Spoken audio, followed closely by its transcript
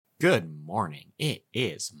Good morning. It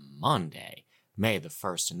is Monday, May the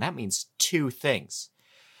 1st, and that means two things.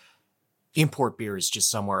 Import beer is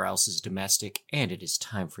just somewhere else's domestic, and it is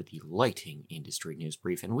time for the lighting industry news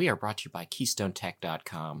brief, and we are brought to you by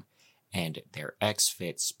KeystoneTech.com and their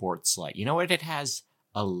XFit Sports Light. You know what it has?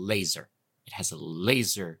 A laser. It has a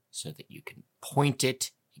laser so that you can point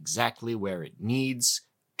it exactly where it needs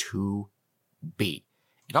to be.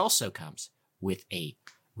 It also comes with a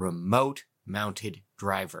remote-mounted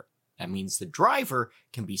driver. That means the driver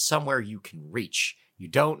can be somewhere you can reach. You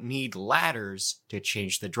don't need ladders to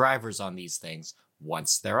change the drivers on these things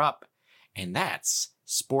once they're up. And that's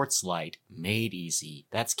Sports Light made easy.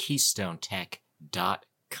 That's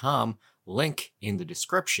KeystoneTech.com. Link in the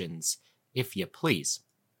descriptions, if you please.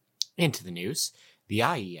 Into the news. The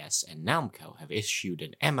IES and NALMCO have issued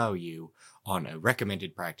an MOU on a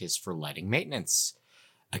recommended practice for lighting maintenance.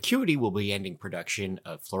 Acuity will be ending production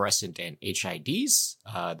of fluorescent and HIDs.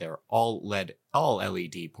 Their all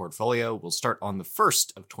LED portfolio will start on the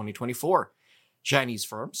 1st of 2024. Chinese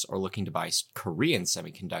firms are looking to buy Korean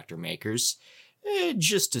semiconductor makers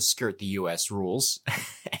just to skirt the U.S. rules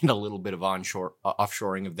and a little bit of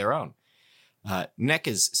offshoring of their own.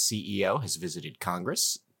 NECA's CEO has visited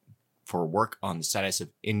Congress for work on the status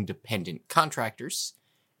of independent contractors.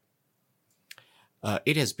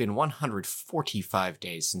 It has been 145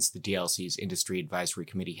 days since the DLC's Industry Advisory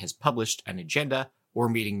Committee has published an agenda or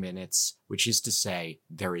meeting minutes, which is to say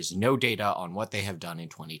there is no data on what they have done in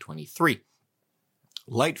 2023.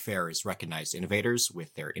 Lightfair has recognized innovators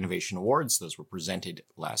with their innovation awards. Those were presented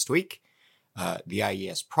last week. The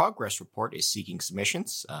IES Progress Report is seeking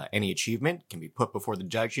submissions. Any achievement can be put before the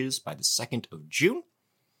judges by the 2nd of June.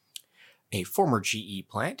 A former GE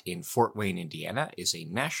plant in Fort Wayne, Indiana, is a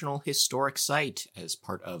National Historic Site as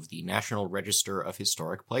part of the National Register of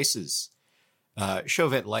Historic Places.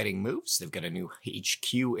 Chauvet Lighting moves. They've got a new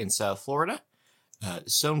HQ in South Florida.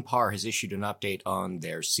 Sonepar has issued an update on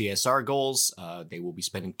their CSR goals. They will be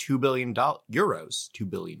spending €2 billion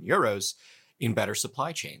in better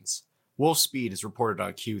supply chains. Wolfspeed is reported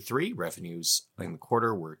on Q3. Revenues in the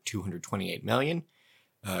quarter were $228 million.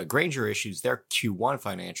 Grainger issues their Q1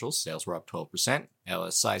 financials. Sales were up 12%.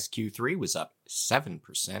 LSI's Q3 was up 7%.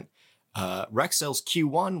 Rexel's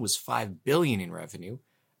Q1 was $5 billion in revenue.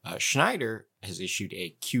 Schneider has issued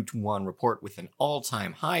a Q1 report with an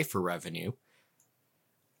all-time high for revenue.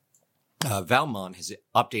 Valmont has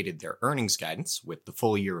updated their earnings guidance with the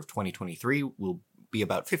full year of 2023 will be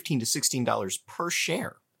about $15 to $16 per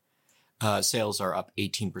share. Sales are up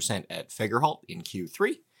 18% at Fagerhult in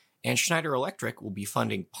Q3. And Schneider Electric will be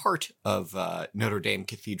funding part of Notre Dame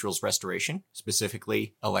Cathedral's restoration,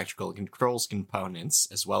 specifically electrical controls components,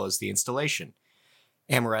 as well as the installation.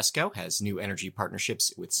 Ameresco has new energy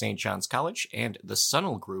partnerships with St. John's College and the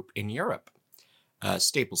Sunnel Group in Europe.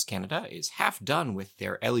 Staples Canada is half done with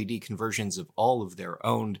their LED conversions of all of their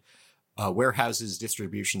owned warehouses,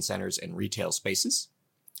 distribution centers, and retail spaces.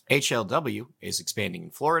 HLW is expanding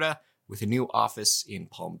in Florida with a new office in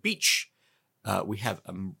Palm Beach. We have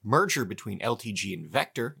a merger between LTG and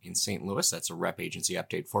Vector in St. Louis. That's a rep agency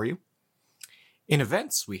update for you. In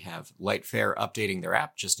events, we have Lightfair updating their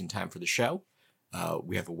app just in time for the show.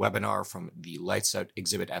 We have a webinar from the Lights Out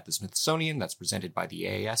exhibit at the Smithsonian that's presented by the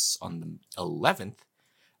AAS on the 11th.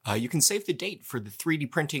 You can save the date for the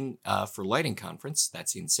 3D Printing for Lighting Conference.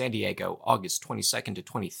 That's in San Diego, August 22nd to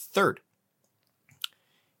 23rd.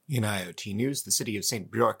 In IoT news, the city of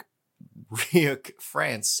St. Brieuc,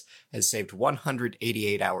 France, has saved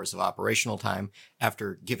 188 hours of operational time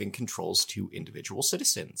after giving controls to individual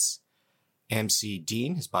citizens. MC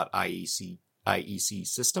Dean has bought IEC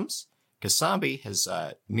Systems. Kasambi has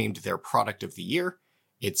named their product of the year.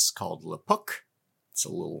 It's called Lepuc. It's a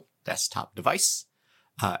little desktop device.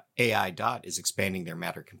 AI Dot is expanding their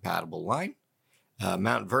Matter-compatible line.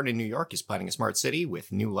 Mount Vernon, New York is planning a smart city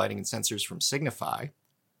with new lighting and sensors from Signify.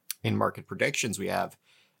 In market predictions, we have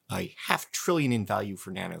a $500 billion in value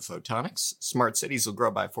for nanophotonics. Smart cities will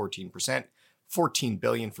grow by 14%, $14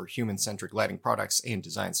 billion for human-centric lighting products and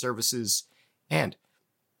design services, and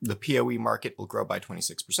the PoE market will grow by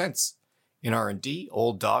 26%. In R&D,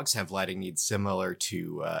 old dogs have lighting needs similar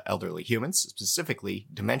to elderly humans. Specifically,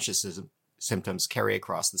 dementia symptoms carry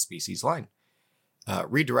across the species line.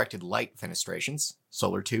 Redirected light fenestrations,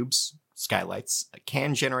 solar tubes, skylights,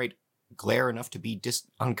 can generate glare enough to be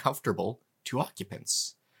uncomfortable to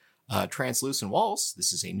occupants. Translucent walls.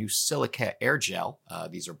 This is a new silica air gel.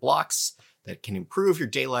 These are blocks that can improve your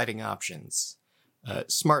daylighting options.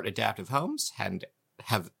 Smart adaptive homes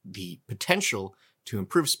have the potential to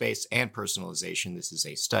improve space and personalization. This is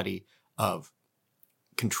a study of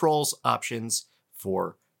controls options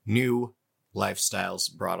for new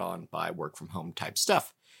lifestyles brought on by work from home type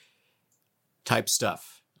stuff.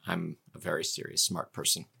 I'm a very serious, smart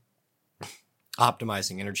person.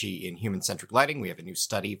 Optimizing energy in human-centric lighting. We have a new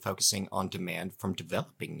study focusing on demand from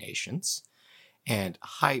developing nations. And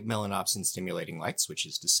high melanopsin stimulating lights, which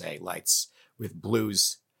is to say lights with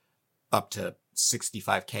blues up to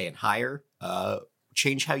 65K and higher,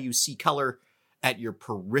 change how you see color at your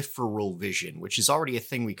peripheral vision, which is already a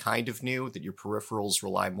thing we kind of knew, that your peripherals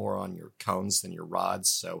rely more on your cones than your rods.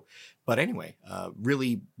 So, but anyway,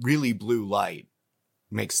 really, really blue light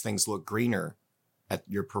makes things look greener at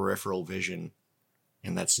your peripheral vision,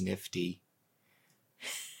 and that's nifty.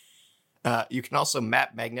 You can also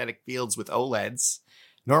map magnetic fields with OLEDs.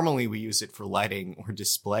 Normally we use it for lighting or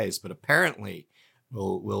displays, but apparently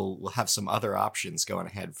we'll have some other options going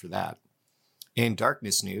ahead for that. In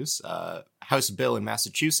darkness news, House Bill in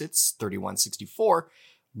Massachusetts, 3164,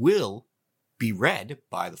 will be read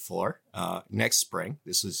by the floor next spring.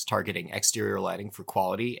 This is targeting exterior lighting for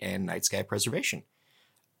quality and night sky preservation.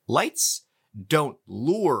 Lights don't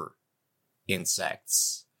lure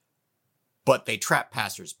insects, but they trap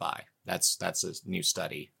passersby. That's a new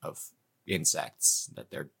study of insects, that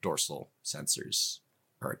their dorsal sensors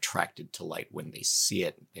are attracted to light when they see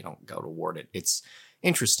it. They don't go toward it. It's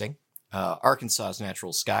interesting. Arkansas's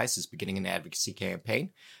Natural Skies is beginning an advocacy campaign.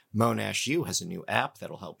 Monash U has a new app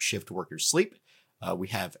that'll help shift workers' sleep. We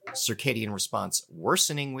have circadian response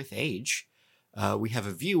worsening with age. We have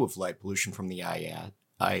a view of light pollution from the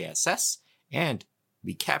ISS, and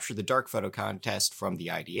the Capture the Dark photo contest from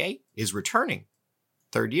the IDA is returning.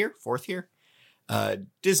 Fourth year.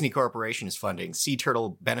 Disney Corporation is funding sea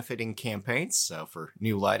turtle benefiting campaigns, so for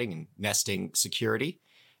new lighting and nesting security.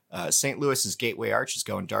 St. Louis's Gateway Arch is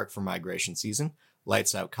going dark for migration season.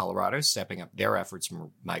 Lights Out Colorado is stepping up their efforts for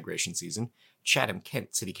migration season.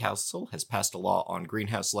 Chatham-Kent City Council has passed a law on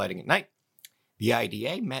greenhouse lighting at night. The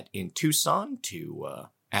IDA met in Tucson to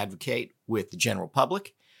advocate with the general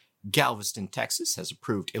public. Galveston, Texas has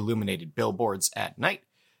approved illuminated billboards at night.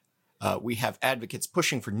 We have advocates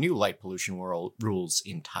pushing for new light pollution rules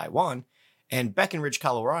in Taiwan. And Breckenridge,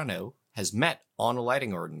 Colorado has met on a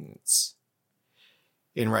lighting ordinance.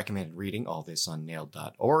 In recommended reading, all this on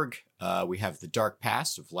nailed.org, we have the dark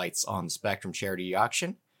past of lights on the Spectrum charity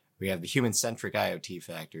auction. We have the human-centric IoT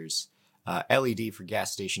factors, LED for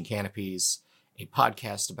gas station canopies, a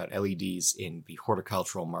podcast about LEDs in the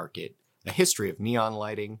horticultural market, a history of neon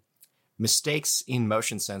lighting, mistakes in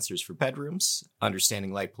motion sensors for bedrooms,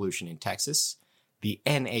 understanding light pollution in Texas. The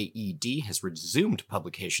NAED has resumed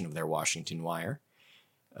publication of their Washington Wire.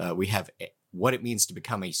 We have what it means to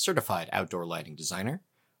become a certified outdoor lighting designer.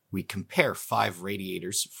 We compare 5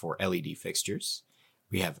 radiators for LED fixtures.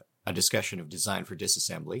 We have a discussion of design for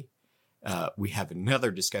disassembly. We have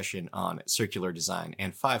another discussion on circular design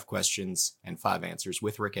and 5 questions and 5 answers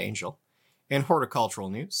with Rick Angel. In horticultural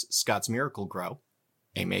news, Scott's Miracle-Gro,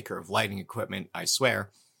 a maker of lighting equipment, I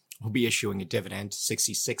swear, will be issuing a dividend,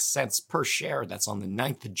 66 cents per share. That's on the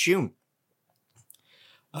 9th of June.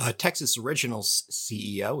 Texas Originals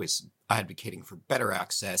CEO is advocating for better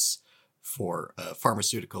access for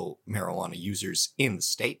pharmaceutical marijuana users in the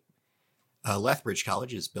state. Lethbridge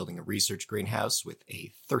College is building a research greenhouse with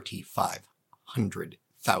a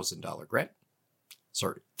 $350,000 grant.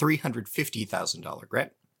 $350,000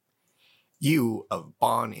 grant. U of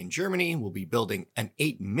Bonn in Germany will be building an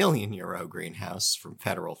 8 million euro greenhouse from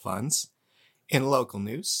federal funds. In local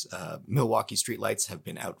news, Milwaukee streetlights have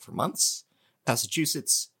been out for months.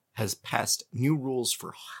 Massachusetts has passed new rules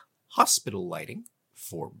for hospital lighting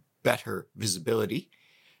for better visibility.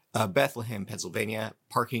 Bethlehem, Pennsylvania,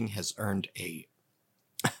 parks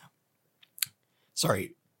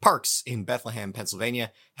in Bethlehem,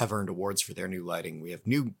 Pennsylvania have earned awards for their new lighting. We have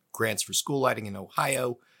new grants for school lighting in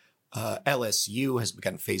Ohio. LSU has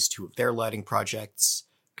begun phase 2 of their lighting projects.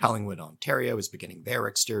 Collingwood, Ontario is beginning their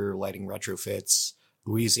exterior lighting retrofits.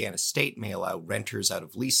 Louisiana State may allow renters out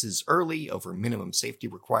of leases early over minimum safety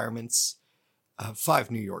requirements. 5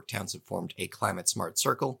 New York towns have formed a climate-smart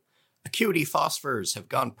circle. Acuity phosphors have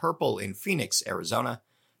gone purple in Phoenix, Arizona.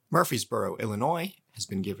 Murfreesboro, Illinois has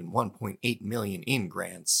been given $1.8 million in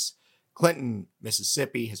grants. Clinton,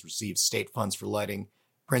 Mississippi has received state funds for lighting.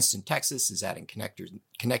 Princeton, Texas is adding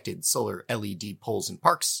connected solar LED poles in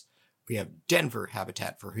parks. We have Denver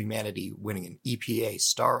Habitat for Humanity winning an EPA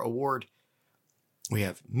Star Award. We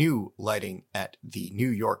have new lighting at the New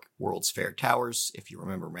York World's Fair Towers, if you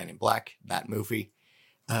remember Men in Black, that movie.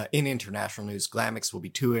 In international news, Glamix will be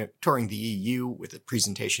touring the EU with a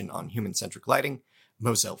presentation on human-centric lighting.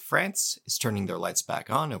 Moselle, France is turning their lights back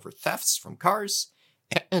on over thefts from cars.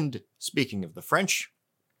 And speaking of the French,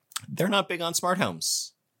 they're not big on smart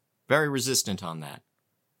homes. Very resistant on that.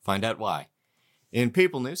 Find out why. In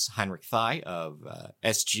People News, Heinrich Thai of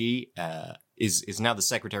SG is now the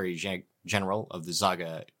Secretary General of the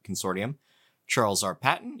Zaga Consortium. Charles R.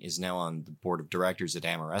 Patton is now on the board of directors at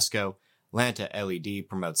Ameresco. Lanta LED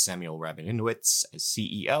promotes Samuel Rabinowitz as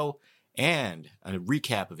CEO. And a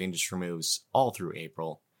recap of industry moves all through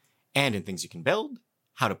April. And in Things You Can Build,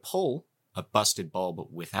 how to pull a busted bulb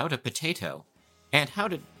without a potato. And how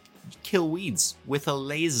to kill weeds with a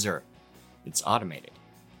laser. It's automated.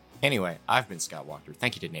 Anyway, I've been Scott Walker.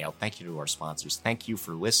 Thank you to Nail. Thank you to our sponsors. Thank you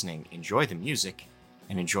for listening. Enjoy the music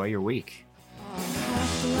and enjoy your week.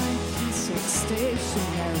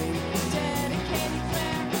 Stationary. Dedicated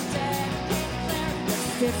Claire, dedicated Claire.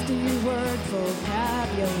 50-word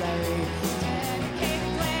vocabulary.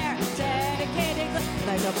 Dedicated Claire, dedicated Claire.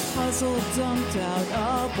 Like a puzzle dumped out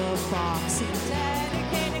of a box.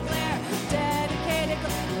 Dedicated Claire, dedicated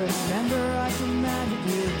Claire. Remember I commanded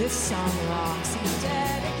you, this song rocks.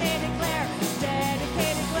 Dedicated Claire,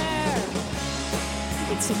 dedicated Claire.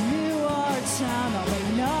 It's a new art town, all the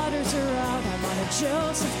nutters are out. I'm on a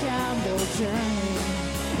Joseph Campbell journey.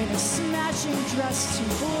 In a smashing dress, too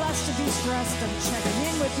blessed to be stressed. I'm checking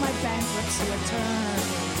in with my bankruptcy attorney.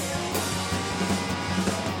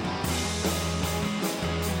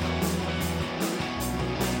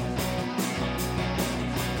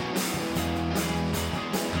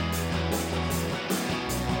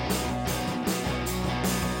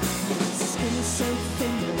 Skin is so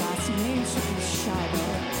thin, your last name should be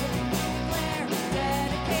Shiloh.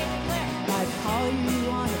 I'd call you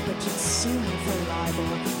on it, but you'd sue me for libel.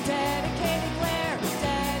 Dedicated Claire,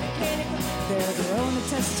 dedicated Claire. They're throwing a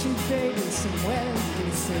test tube baby somewhere in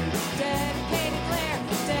DC. Dedicated Claire,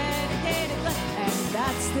 dedicated Claire. And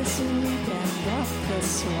that's this weekend of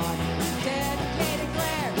this one. Dedicated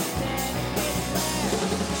Claire, dedicated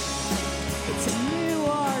Claire. It's a new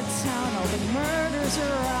art town, all the murders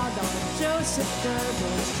are out on a Joseph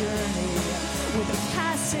Goebbels journey. With a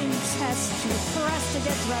passing test, too pressed to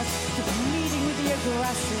get dressed, to the meeting with the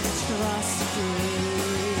aggressive trustee.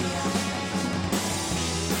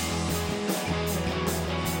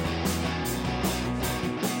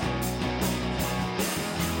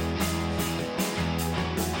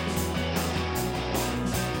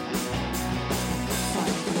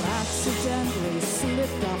 Who accidentally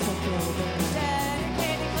slipped off a building.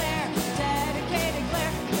 Dedicated Claire, dedicated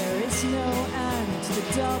Claire. There is no end to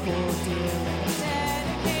double dealing.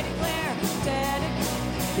 Dedicated Claire, dedicated.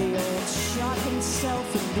 The old shot himself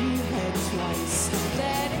in the head twice.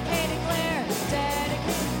 Dedicated Claire,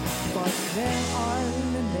 dedicated. But then